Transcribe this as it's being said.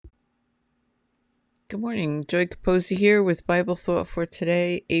Good morning. Joy Capozzi here with Bible Thought for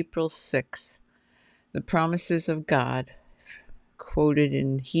today, April 6th. The promises of God, quoted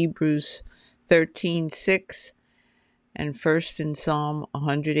in Hebrews 13:6 and first in Psalm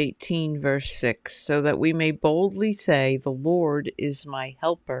 118, verse 6, so that we may boldly say, "The Lord is my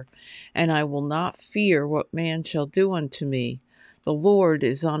helper, and I will not fear what man shall do unto me. The Lord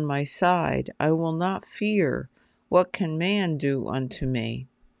is on my side. I will not fear. What can man do unto me?"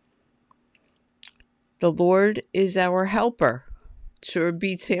 The Lord is our helper. Sure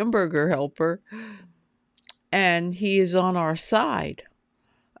beats hamburger helper. And he is on our side.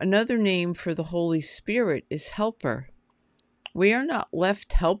 Another name for the Holy Spirit is helper. We are not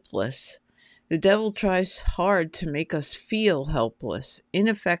left helpless. The devil tries hard to make us feel helpless,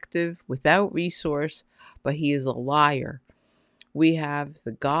 ineffective, without resource, but he is a liar. We have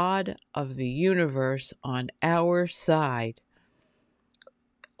the God of the universe on our side,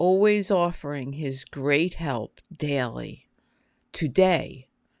 always offering his great help daily. Today,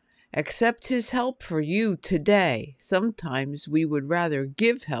 accept his help for you today. Sometimes we would rather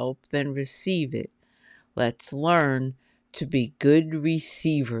give help than receive it. Let's learn to be good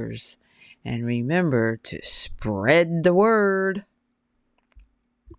receivers and remember to spread the word.